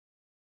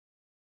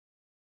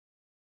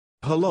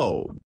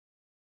Hello.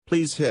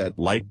 Please hit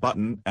like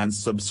button and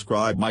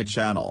subscribe my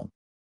channel.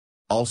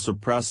 Also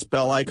press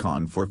bell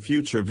icon for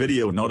future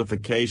video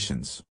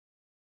notifications.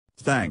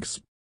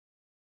 Thanks.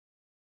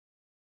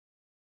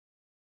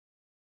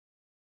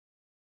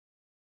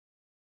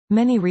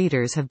 Many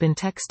readers have been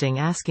texting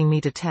asking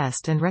me to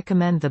test and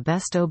recommend the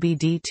best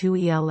OBD2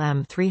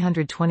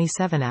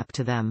 ELM327 app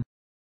to them.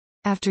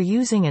 After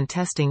using and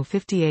testing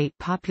 58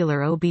 popular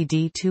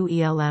OBD2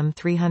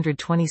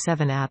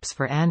 ELM327 apps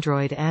for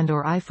Android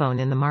and/or iPhone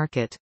in the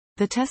market,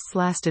 the tests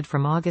lasted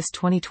from August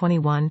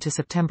 2021 to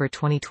September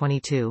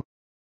 2022.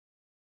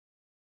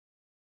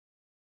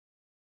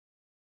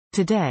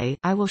 Today,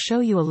 I will show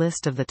you a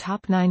list of the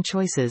top 9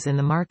 choices in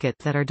the market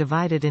that are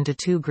divided into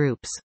 2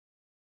 groups.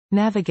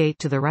 Navigate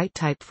to the right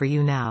type for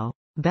you now.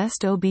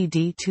 Best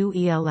OBD2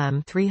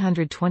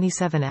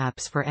 ELM327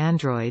 apps for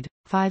Android,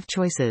 5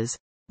 choices.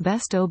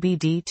 Best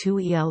OBD2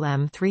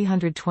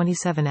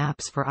 ELM327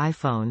 apps for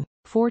iPhone,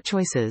 4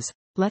 choices.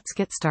 Let's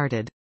get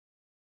started.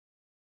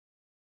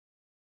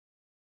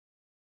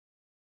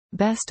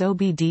 Best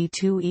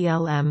OBD2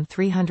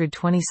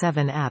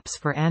 ELM327 apps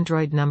for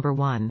Android. Number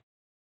 1.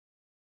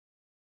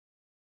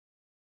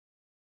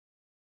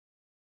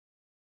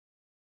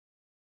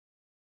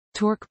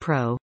 Torque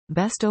Pro,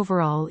 best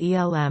overall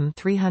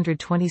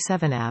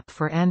ELM327 app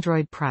for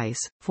Android. Price,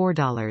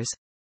 $4.99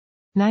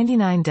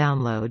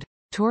 download.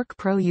 Torque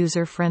Pro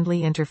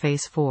user-friendly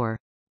interface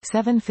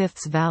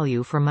 4.7/5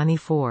 value for money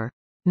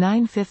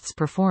 4.9/5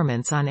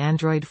 performance on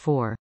Android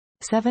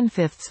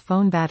 4.7/5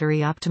 phone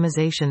battery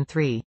optimization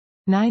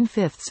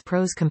 3.9/5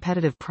 pros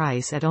competitive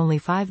price at only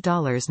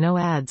 $5 no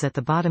ads at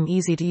the bottom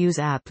easy to use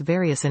app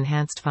various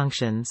enhanced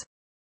functions.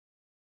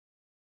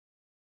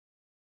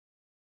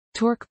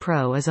 Torque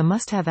Pro is a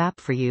must-have app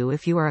for you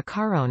if you are a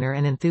car owner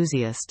and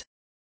enthusiast.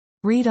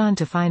 Read on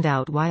to find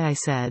out why I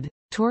said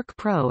Torque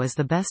Pro is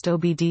the best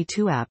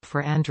OBD2 app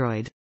for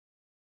Android.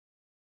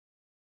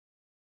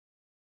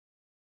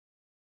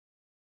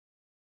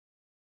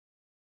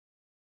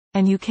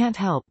 And you can't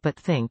help but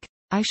think,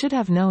 I should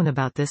have known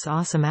about this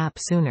awesome app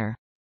sooner.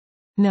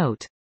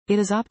 Note, it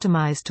is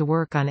optimized to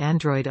work on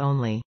Android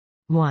only.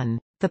 1.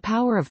 The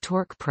power of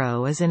Torque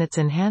Pro is in its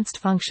enhanced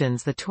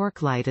functions. The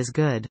Torque Lite is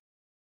good,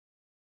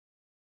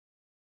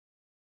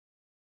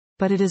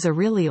 but it is a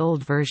really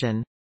old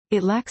version.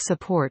 It lacks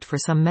support for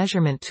some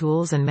measurement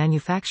tools and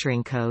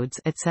manufacturing codes,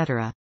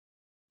 etc.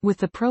 With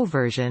the Pro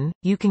version,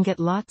 you can get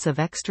lots of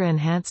extra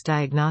enhanced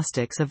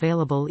diagnostics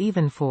available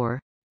even for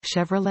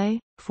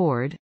Chevrolet,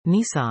 Ford,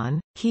 Nissan,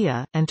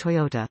 Kia, and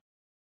Toyota.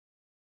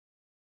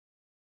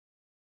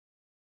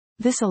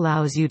 This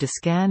allows you to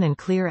scan and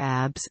clear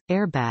ABS,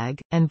 airbag,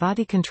 and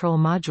body control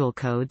module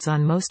codes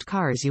on most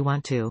cars you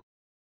want to.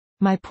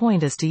 My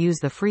point is to use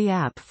the free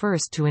app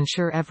first to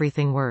ensure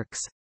everything works.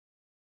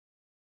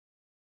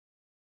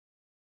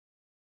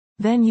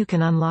 Then you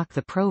can unlock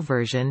the Pro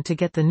version to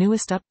get the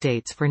newest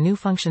updates for new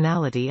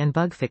functionality and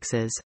bug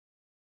fixes.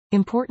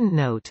 Important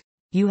note,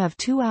 you have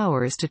 2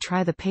 hours to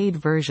try the paid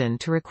version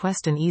to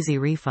request an easy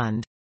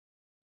refund.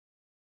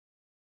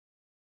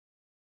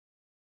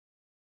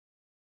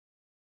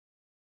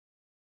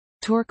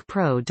 Torque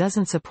Pro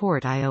doesn't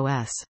support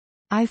iOS.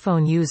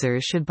 iPhone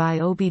users should buy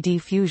OBD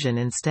Fusion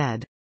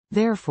instead.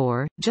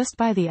 Therefore, just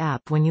buy the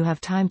app when you have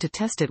time to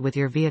test it with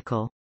your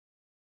vehicle.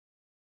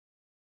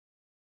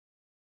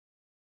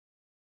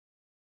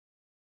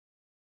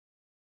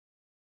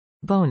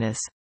 Bonus.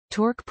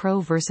 Torque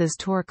Pro vs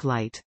Torque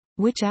Lite.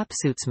 Which app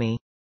suits me?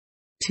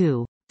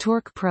 2.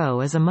 Torque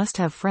Pro is a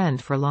must-have friend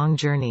for long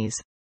journeys.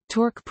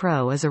 Torque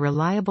Pro is a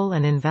reliable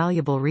and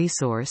invaluable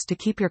resource to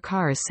keep your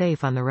cars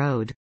safe on the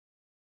road.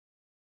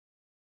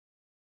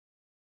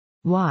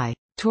 Why?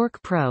 Torque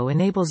Pro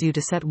enables you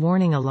to set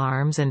warning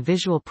alarms and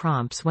visual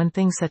prompts when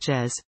things such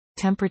as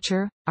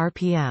temperature,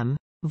 RPM,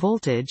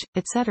 voltage,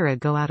 etc.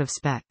 go out of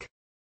spec.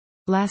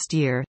 Last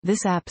year,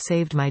 this app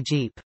saved my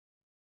Jeep.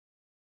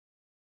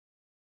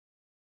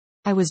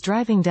 I was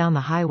driving down the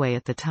highway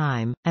at the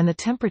time, and the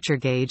temperature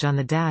gauge on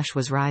the dash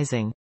was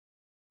rising.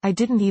 I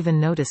didn't even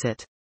notice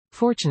it.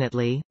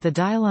 Fortunately, the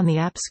dial on the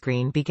app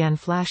screen began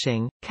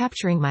flashing,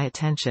 capturing my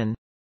attention.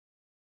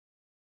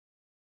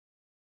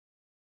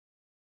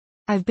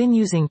 I've been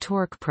using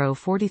Torque Pro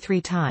 43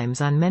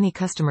 times on many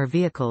customer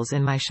vehicles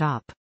in my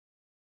shop.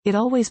 It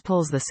always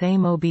pulls the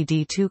same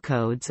OBD2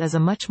 codes as a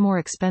much more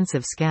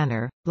expensive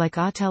scanner, like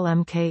Autel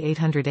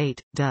MK808,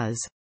 does.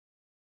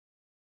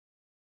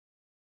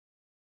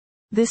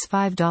 This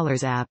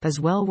 $5 app is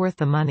well worth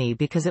the money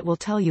because it will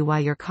tell you why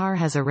your car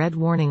has a red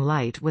warning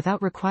light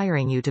without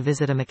requiring you to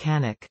visit a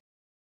mechanic.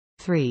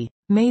 3.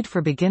 Made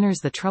for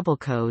beginners. The trouble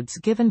codes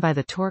given by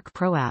the Torque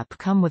Pro app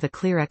come with a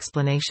clear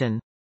explanation.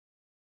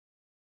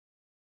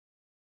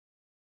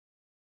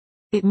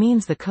 It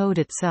means the code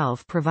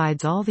itself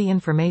provides all the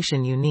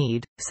information you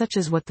need, such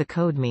as what the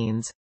code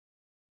means.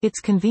 It's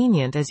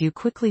convenient as you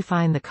quickly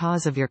find the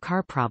cause of your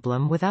car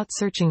problem without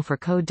searching for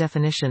code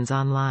definitions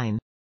online.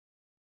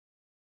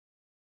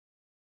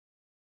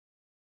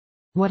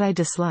 What I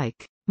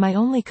dislike. My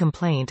only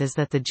complaint is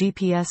that the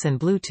GPS and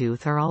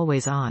Bluetooth are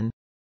always on.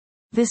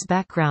 This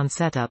background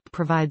setup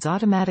provides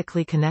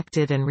automatically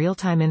connected and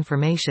real-time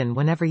information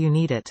whenever you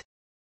need it.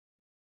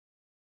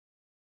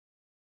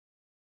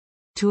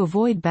 To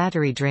avoid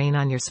battery drain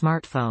on your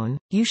smartphone,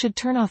 you should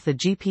turn off the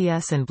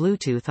GPS and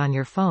Bluetooth on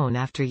your phone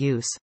after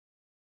use.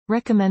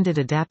 Recommended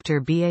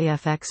Adapter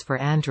BAFX for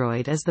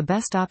Android is the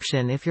best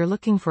option if you're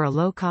looking for a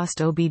low-cost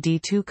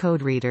OBD2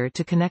 code reader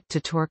to connect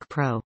to Torque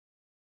Pro.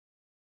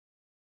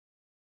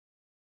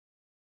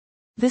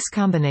 This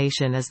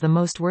combination is the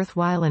most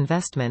worthwhile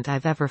investment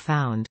I've ever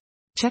found.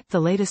 Check the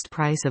latest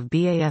price of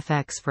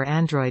BAFX for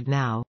Android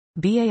now.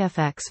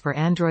 BAFX for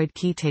Android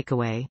key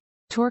takeaway.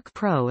 Torque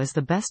Pro is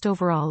the best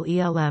overall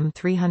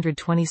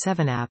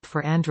ELM327 app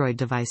for Android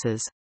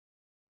devices.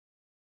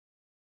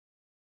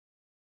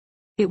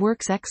 It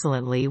works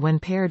excellently when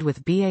paired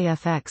with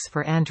BAFX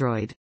for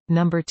Android.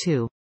 Number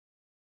 2.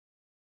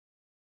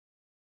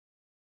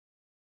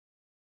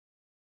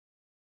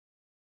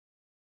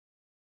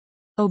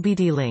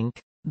 OBD Link.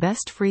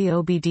 Best free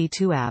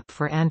OBD2 app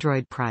for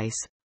Android price.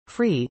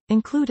 Free,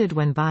 included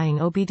when buying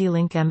OBD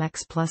Link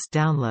MX Plus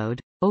download,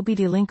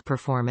 OBD Link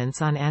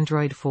performance on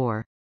Android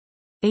 4.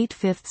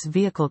 8/5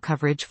 vehicle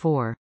coverage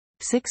 4.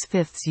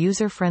 6/5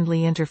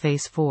 user-friendly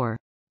interface 4.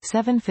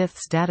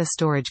 7/5 data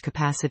storage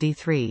capacity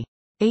 3.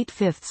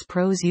 8/5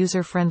 pros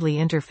user-friendly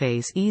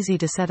interface easy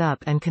to set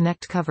up and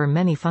connect cover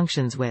many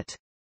functions with.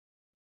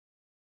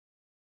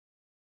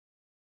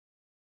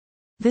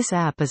 This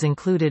app is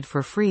included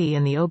for free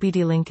in the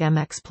OBD Link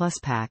MX Plus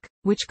pack,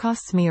 which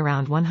costs me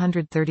around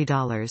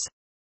 $130.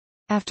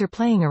 After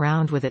playing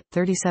around with it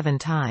 37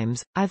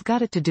 times, I've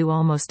got it to do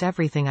almost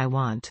everything I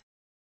want.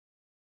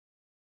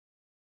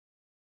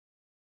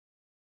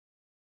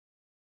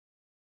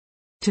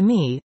 To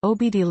me,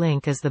 OBD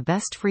Link is the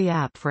best free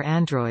app for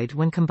Android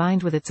when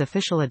combined with its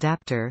official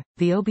adapter,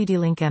 the OBD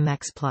Link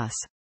MX Plus.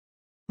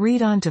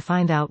 Read on to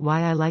find out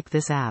why I like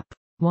this app.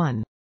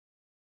 1.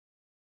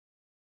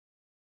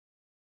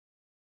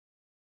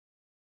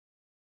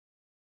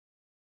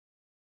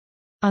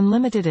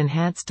 Unlimited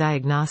enhanced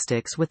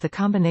diagnostics with the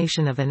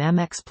combination of an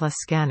MX Plus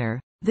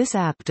scanner. This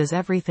app does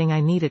everything I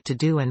need it to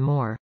do and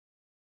more.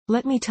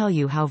 Let me tell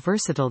you how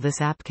versatile this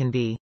app can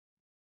be.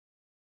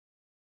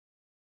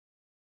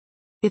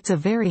 It's a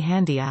very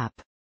handy app.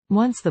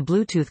 Once the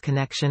Bluetooth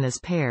connection is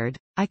paired,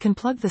 I can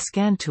plug the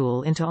scan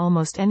tool into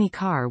almost any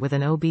car with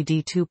an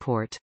OBD2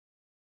 port.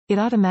 It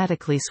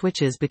automatically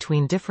switches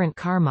between different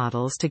car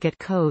models to get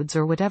codes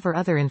or whatever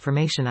other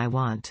information I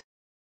want.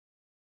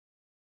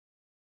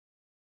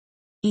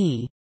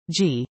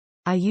 E.g.,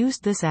 I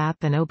used this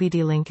app and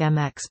OBD Link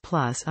MX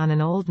Plus on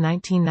an old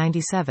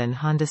 1997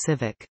 Honda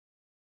Civic.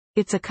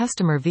 It's a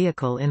customer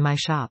vehicle in my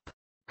shop.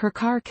 Her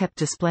car kept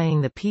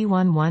displaying the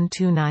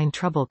P1129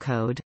 trouble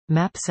code,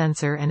 map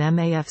sensor and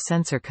MAF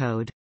sensor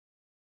code.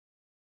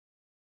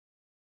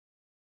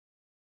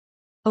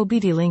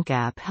 OBD Link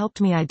app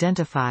helped me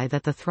identify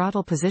that the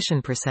throttle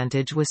position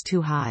percentage was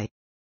too high.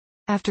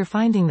 After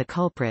finding the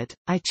culprit,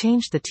 I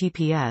changed the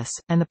TPS,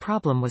 and the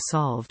problem was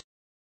solved.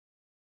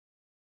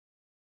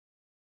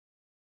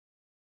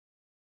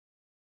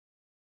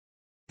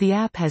 The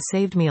app has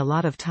saved me a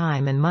lot of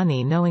time and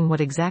money knowing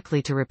what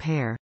exactly to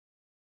repair.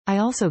 I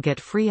also get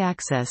free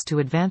access to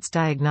advanced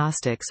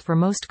diagnostics for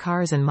most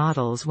cars and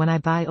models when I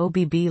buy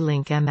OBD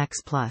Link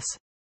MX Plus.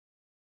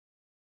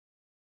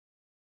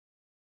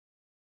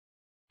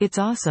 It's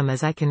awesome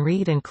as I can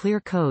read and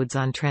clear codes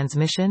on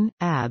transmission,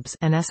 ABS,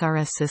 and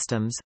SRS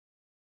systems.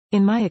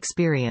 In my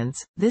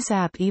experience, this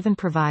app even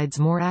provides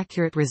more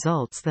accurate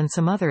results than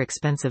some other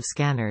expensive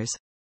scanners.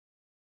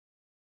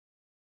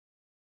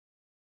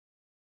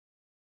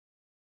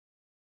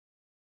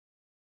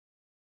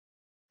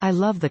 I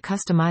love the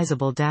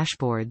customizable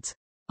dashboards.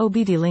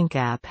 OBD Link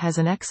app has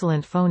an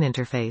excellent phone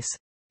interface.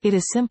 It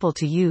is simple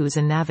to use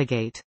and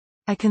navigate.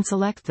 I can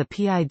select the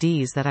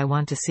PIDs that I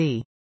want to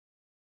see.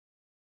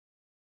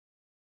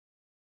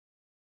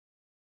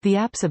 The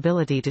app's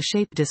ability to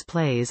shape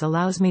displays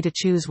allows me to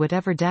choose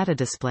whatever data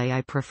display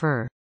I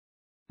prefer.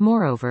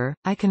 Moreover,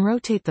 I can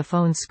rotate the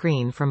phone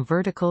screen from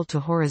vertical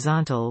to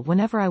horizontal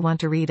whenever I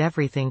want to read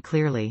everything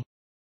clearly.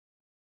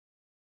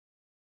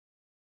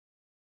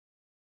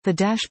 The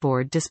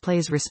dashboard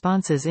displays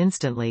responses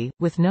instantly,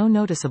 with no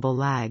noticeable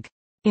lag.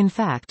 In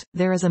fact,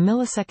 there is a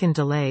millisecond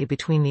delay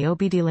between the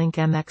OBD Link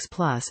MX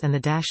Plus and the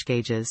dash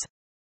gauges.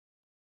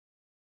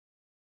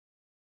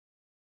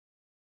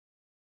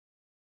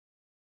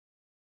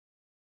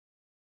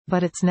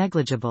 But it's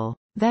negligible.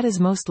 That is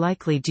most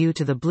likely due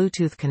to the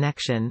Bluetooth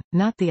connection,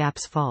 not the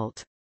app's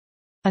fault.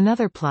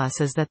 Another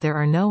plus is that there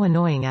are no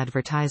annoying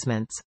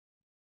advertisements.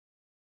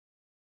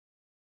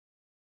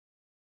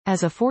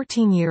 As a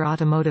 14-year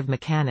automotive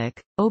mechanic,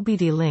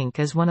 OBD Link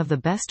is one of the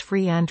best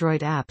free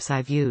Android apps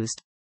I've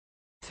used.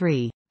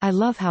 3. I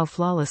love how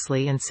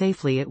flawlessly and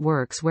safely it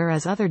works,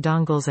 whereas other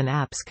dongles and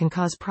apps can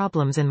cause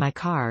problems in my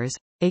cars,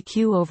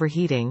 ECU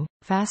overheating,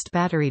 fast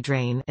battery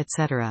drain,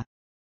 etc.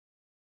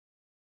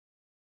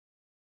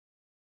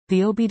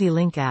 The OBD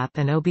Link app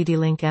and OBD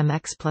Link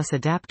MX Plus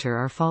adapter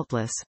are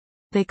faultless.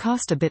 They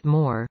cost a bit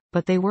more,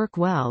 but they work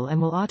well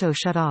and will auto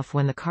shut off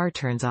when the car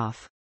turns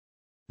off.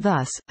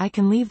 Thus, I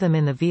can leave them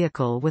in the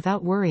vehicle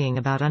without worrying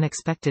about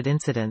unexpected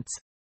incidents.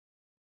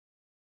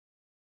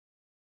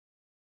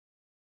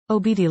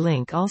 OBD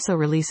Link also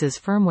releases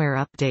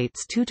firmware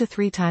updates 2 to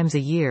 3 times a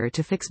year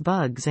to fix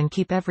bugs and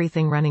keep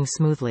everything running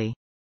smoothly.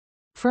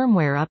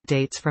 Firmware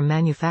updates from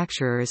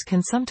manufacturers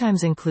can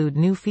sometimes include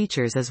new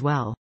features as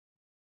well.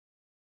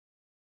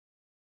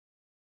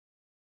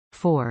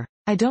 4.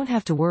 I don't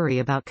have to worry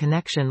about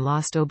connection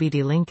lost.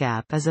 OBD Link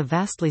app is a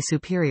vastly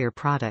superior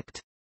product.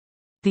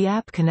 The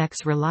app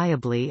connects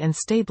reliably and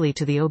stably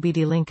to the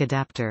OBD Link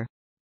adapter.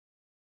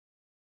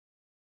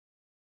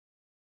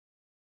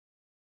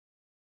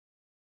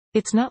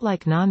 It's not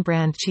like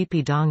non-brand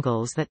cheapy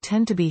dongles that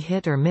tend to be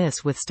hit or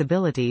miss with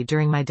stability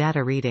during my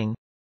data reading.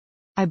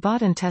 I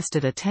bought and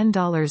tested a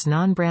 $10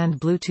 non-brand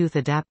Bluetooth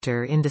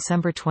adapter in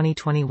December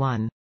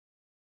 2021.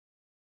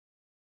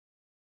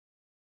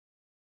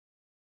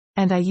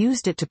 And I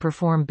used it to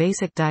perform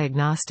basic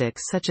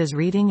diagnostics such as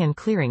reading and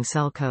clearing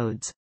cell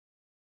codes.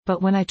 But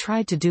when I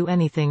tried to do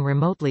anything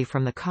remotely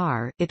from the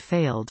car, it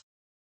failed.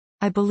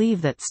 I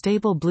believe that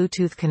stable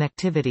Bluetooth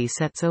connectivity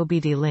sets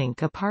OBD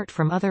Link apart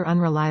from other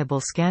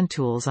unreliable scan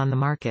tools on the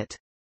market.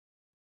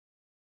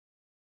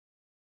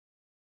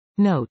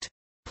 Note: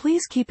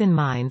 please keep in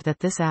mind that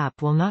this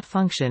app will not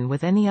function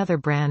with any other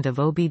brand of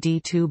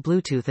OBD2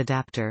 Bluetooth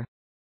adapter.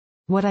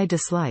 What I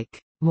dislike: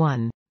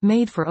 1.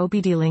 Made for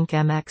OBD Link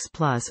MX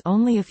Plus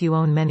only if you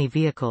own many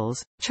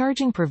vehicles.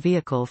 Charging per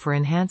vehicle for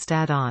enhanced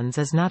add-ons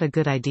is not a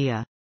good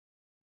idea.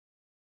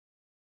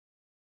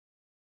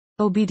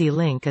 OBD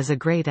Link is a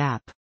great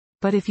app.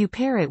 But if you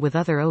pair it with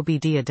other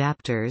OBD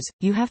adapters,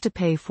 you have to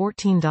pay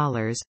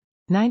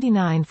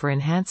 $14.99 for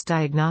enhanced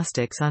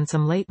diagnostics on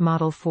some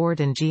late-model Ford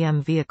and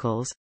GM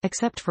vehicles,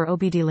 except for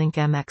OBD Link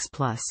MX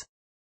Plus.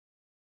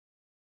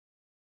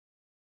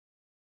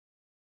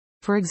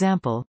 For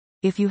example,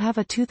 if you have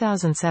a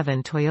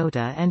 2007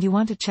 Toyota and you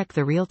want to check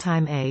the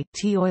real-time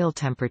AT oil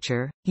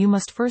temperature, you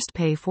must first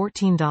pay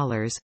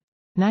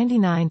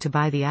 $14.99 to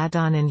buy the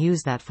add-on and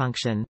use that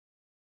function.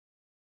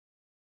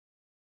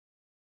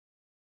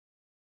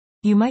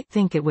 You might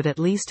think it would at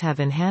least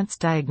have enhanced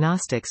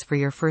diagnostics for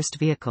your first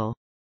vehicle.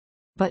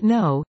 But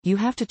no, you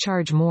have to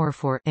charge more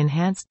for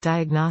enhanced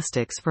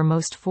diagnostics for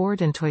most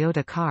Ford and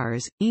Toyota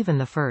cars, even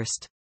the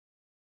first.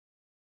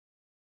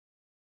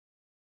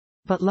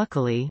 But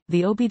luckily,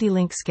 the OBD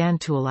Link scan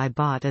tool I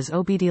bought is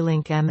OBD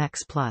Link MX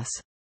Plus.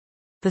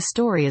 The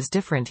story is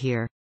different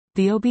here.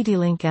 The OBD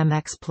Link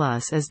MX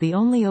Plus is the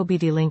only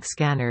OBD Link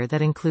scanner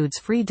that includes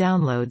free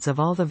downloads of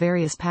all the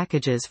various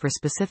packages for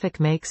specific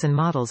makes and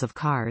models of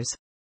cars.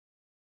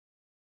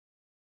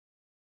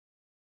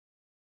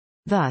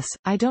 Thus,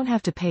 I don't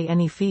have to pay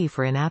any fee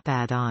for in-app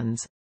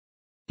add-ons.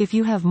 If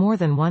you have more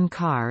than one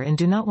car and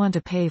do not want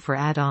to pay for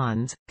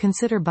add-ons,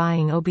 consider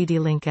buying OBD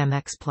Link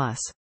MX Plus.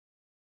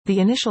 The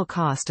initial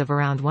cost of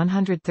around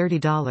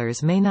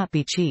 $130 may not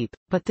be cheap,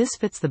 but this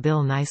fits the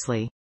bill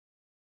nicely.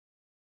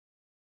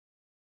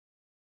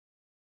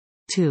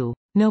 2.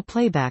 No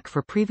playback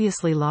for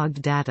previously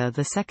logged data.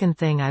 The second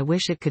thing I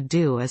wish it could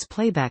do is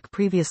playback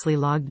previously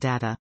logged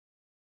data.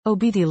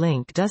 OBD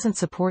Link doesn't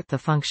support the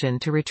function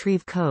to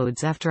retrieve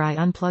codes after I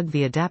unplug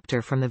the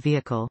adapter from the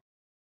vehicle.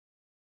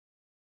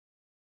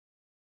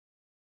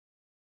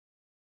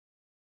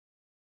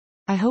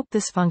 I hope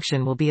this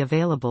function will be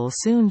available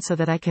soon so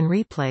that I can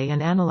replay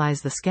and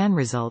analyze the scan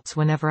results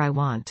whenever I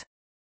want.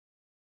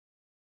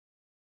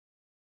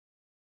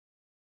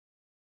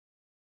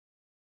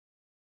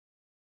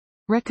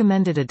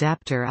 Recommended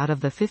adapter. Out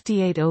of the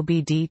 58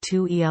 OBD2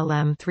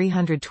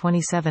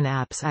 ELM327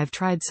 apps I've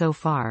tried so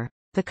far,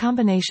 the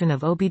combination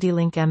of OBD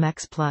Link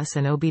MX Plus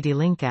and OBD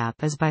Link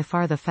app is by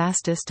far the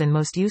fastest and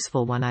most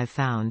useful one I've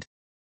found.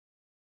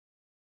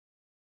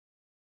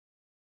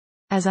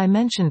 As I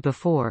mentioned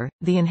before,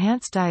 the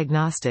enhanced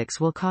diagnostics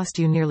will cost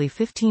you nearly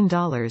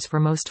 $15 for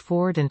most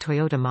Ford and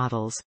Toyota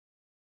models.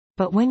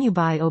 But when you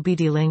buy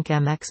OBD Link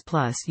MX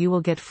Plus, you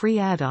will get free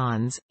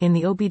add-ons in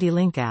the OBD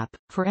Link app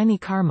for any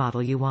car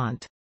model you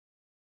want.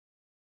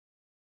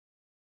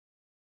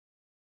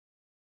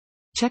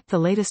 Check the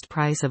latest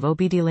price of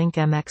OBD Link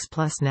MX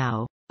Plus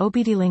now.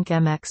 OBD Link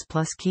MX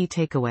Plus key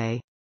takeaway.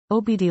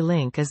 OBD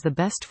Link is the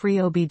best free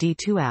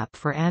OBD2 app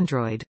for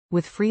Android,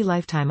 with free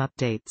lifetime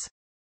updates.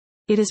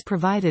 It is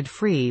provided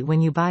free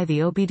when you buy the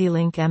OBD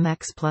Link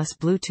MX Plus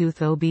Bluetooth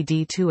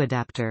OBD2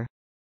 adapter.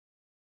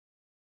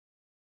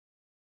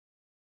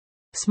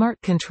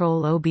 Smart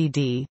Control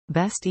OBD,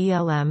 best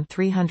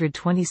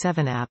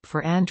ELM327 app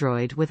for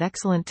Android with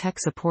excellent tech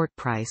support.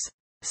 Price.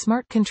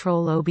 Smart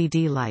Control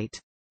OBD Lite.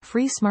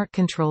 Free Smart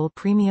Control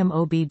Premium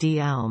OBD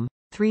ELM,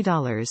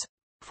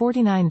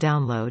 $3.49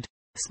 download.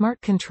 Smart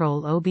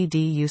Control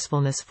OBD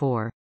Usefulness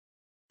 4.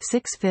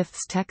 6/5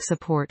 tech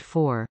support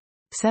 4.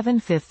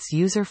 7/5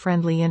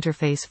 user-friendly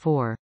interface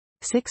 4.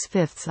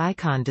 6/5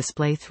 icon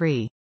display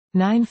 3.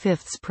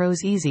 9/5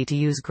 pros easy to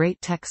use great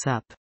tech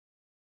sup.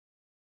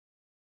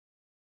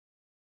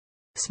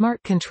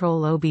 Smart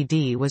Control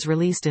OBD was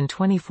released in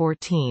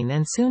 2014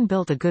 and soon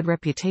built a good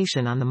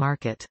reputation on the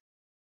market.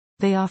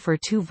 They offer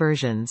two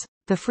versions.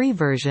 The free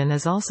version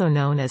is also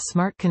known as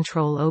Smart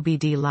Control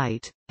OBD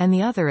Lite, and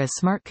the other as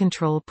Smart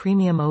Control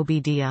Premium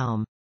OBD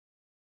ELM.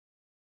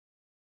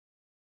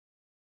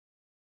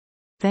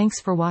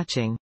 Thanks for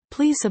watching.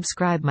 Please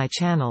subscribe my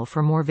channel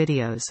for more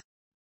videos.